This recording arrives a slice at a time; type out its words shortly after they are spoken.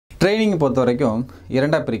Training பொறுத்தவரைக்கும்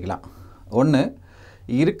இரண்டாக பிரிக்கலாம். ஒன்று,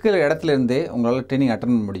 இருக்கிற இடத்துல இருந்தே உங்களால் ட்ரைனிங்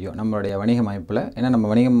அட்டெண்ட் பண்ண முடியும் நம்மளுடைய வணிகம் அமைப்பில். ஏன்னா நம்ம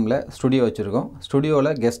வணிகமில் ஸ்டுடியோ வச்சுருக்கோம்.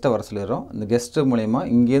 ஸ்டுடியோவில் கெஸ்ட்டை வர சொல்லிடுறோம். இந்த கெஸ்ட்டு மூலயமா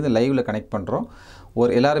இங்கேருந்து லைவில் கனெக்ட் பண்ணுறோம்.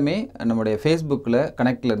 எல்லாருமே நம்முடைய ஃபேஸ்புக்கில்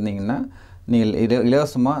கனெக்டில் இருந்தீங்கன்னா நீங்கள்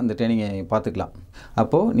இலவசமாக அந்த ட்ரைனிங்கை பார்த்துக்கலாம்.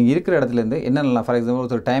 அப்போது நீங்கள் இருக்கிற இடத்துலேருந்து என்னென்னலாம், ஃபார் எக்ஸாம்பிள்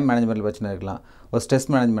ஒருத்தர் டைம் மேனேஜ்மெண்ட்டில் பிரச்சனை இருக்கலாம், ஒரு ஸ்ட்ரெஸ்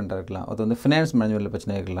மேனேஜ்மெண்ட்டாக இருக்கலாம், ஒருத்தர் வந்து ஃபினான்ஸ் மேனேஜ்மெண்ட்டில்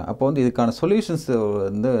பிரச்சனை இருக்கலாம். அப்போ வந்து இதுக்கான சொல்யூஷன்ஸ்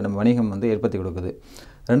வந்து நம்ம வணிகம் வந்து ஏற்படுத்தி கொடுக்குது.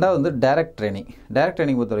 ரெண்டாவது வந்து டைரக்ட் ட்ரைனிங். டைரக்ட்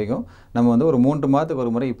ட்ரைனிங் பொறுத்த வரைக்கும் நம்ம வந்து ஒரு 3 மாதத்துக்கு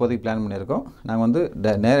ஒரு முறை இப்போதைக்கு பிளான் பண்ணியிருக்கோம். நாங்கள் வந்து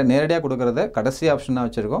நேரடியாக கொடுக்குறத கடைசி ஆப்ஷனாக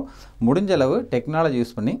வச்சுருக்கோம். முடிஞ்ச அளவு டெக்னாலஜி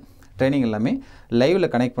யூஸ் பண்ணி ட்ரைனிங் எல்லாமே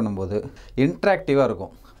லைவில் கனெக்ட் பண்ணும்போது இன்ட்ராக்டிவாக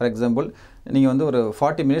இருக்கும். ஃபார் எக்ஸாம்பிள் நீங்கள் வந்து ஒரு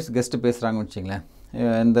 40 மினிட்ஸ் கெஸ்ட்டு பேசுகிறாங்கன்னு வச்சிங்களேன்.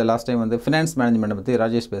 இந்த லாஸ்ட் டைம் வந்து ஃபினான்ஸ் மேனேஜ்மெண்ட்டை பற்றி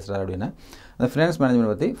ராஜேஷ் பேசுகிறார் அப்படின்னா, அந்த ஃபினான்ஸ்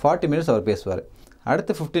மேனேஜ்மெண்ட் பற்றி 40 மினிட்ஸ் அவர் பேசுவார்.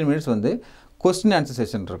 அடுத்து 15 மினிட்ஸ் வந்து கொஸ்டின் ஆன்சர்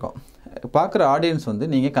செஷன் இருக்கும். பார்க்குற ஆடியன்ஸ் வந்து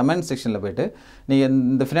நீங்கள் கமெண்ட் செக்ஷனில் போய்ட்டு நீங்கள்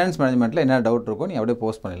இந்த ஃபினான்ஸ் மேனேஜ்மெண்ட்டில் என்ன டவுட் இருக்கோ நீங்கள் அப்படியே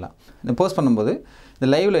போஸ்ட் பண்ணிடலாம். இந்த போஸ்ட் பண்ணும்போது இந்த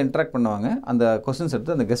லைவில் இன்ட்ராக்ட் பண்ணுவாங்க. அந்த கொஸ்டின்ஸ்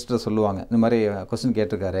எடுத்து அந்த கெஸ்ட்டை சொல்லுவாங்க, இந்த மாதிரி கொஸ்டின்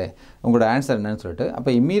கேட்டிருக்காரு, உங்களோட ஆன்சர் என்னன்னு சொல்லிட்டு.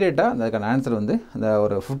 அப்போ இம்மீடியட்டாக அதுக்கான ஆன்சர் வந்து அந்த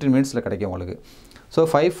ஒரு 15 மினிட்ஸில் கிடைக்கும் உங்களுக்கு. ஸோ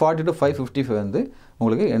 5:40 to 5:55 வந்து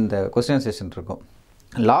உங்களுக்கு இந்த கொஸ்டின் செஷன் இருக்கும்.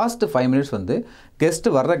 லாஸ்ட்டு 5 மினிட்ஸ் வந்து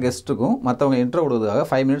கெஸ்ட்டு வர்ற கெஸ்ட்டுக்கும் மற்றவங்க இன்ட்ரோ கொடுக்குறதுக்காக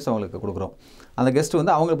 5 மினிட்ஸ் அவங்களுக்கு கொடுக்குறோம். அந்த கெஸ்ட்டு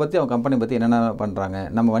வந்து அவங்கள பற்றி, அவங்க கம்பெனி பற்றி என்னென்ன பண்ணுறாங்க,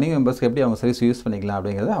 நம்ம வணிக மெம்பர்ஸ்க்கு எப்படி அவங்க சர்வீஸ் யூஸ் பண்ணிக்கலாம்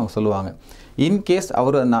அப்படிங்கிறத அவங்க சொல்லுவாங்க. இன்கேஸ்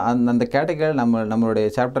அவர் அந்த கேட்டகரியில் நம்மளுடைய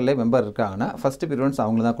சாப்டர்லேயே மெம்பர் இருக்காங்கன்னா ஃபஸ்ட்டு ப்ரிஃபரன்ஸ்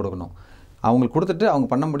அவங்களுக்கு தான் கொடுக்கணும். அவங்களுக்கு கொடுத்துட்டு அவங்க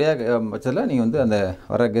பண்ண முடியாத பட்சத்தில் நீங்கள் வந்து அந்த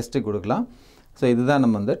வர கெஸ்ட்டுக்கு கொடுக்கலாம். ஸோ இதுதான்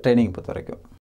நம்ம வந்து ட்ரைனிங் பொறுத்த வரைக்கும்.